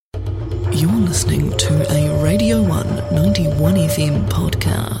You're listening to a Radio 1 91 FM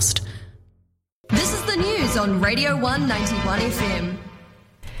podcast. This is the news on Radio 1 91 FM.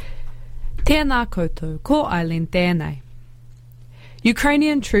 Tēnā koutou, ko Eileen tēnei.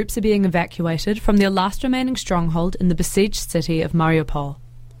 Ukrainian troops are being evacuated from their last remaining stronghold in the besieged city of Mariupol.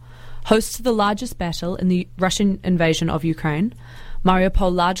 Host to the largest battle in the Russian invasion of Ukraine,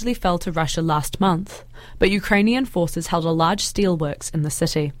 Mariupol largely fell to Russia last month, but Ukrainian forces held a large steelworks in the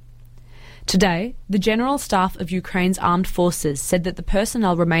city. Today, the General Staff of Ukraine's armed forces said that the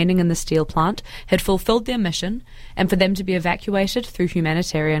personnel remaining in the steel plant had fulfilled their mission and for them to be evacuated through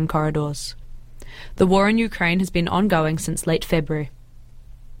humanitarian corridors. The war in Ukraine has been ongoing since late February.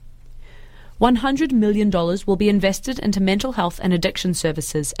 $100 million will be invested into mental health and addiction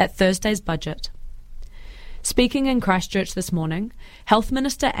services at Thursday's budget. Speaking in Christchurch this morning, Health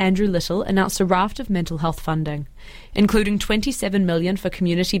Minister Andrew Little announced a raft of mental health funding, including $27 million for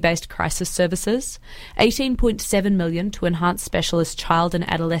community-based crisis services, $18.7 million to enhance specialist child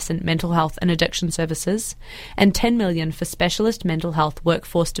and adolescent mental health and addiction services, and $10 million for specialist mental health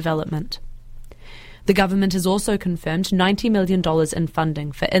workforce development. The government has also confirmed $90 million in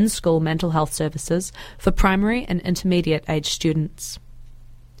funding for in-school mental health services for primary and intermediate-age students.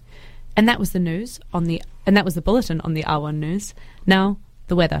 And that was the Bulletin on the R1 News. Now,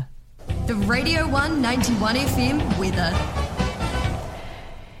 the weather. The Radio 1 91 FM weather.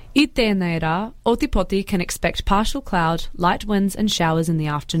 I tēnei rā, Otipoti can expect partial cloud, light winds and showers in the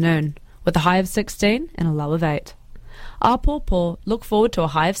afternoon, with a high of 16 and a low of 8. Āpōpō, look forward to a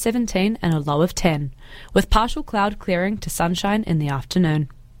high of 17 and a low of 10, with partial cloud clearing to sunshine in the afternoon.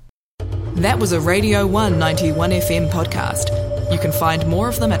 That was a Radio 1 91 FM podcast. You can find more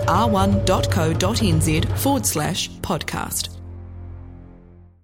of them at r1.co.nz/podcast.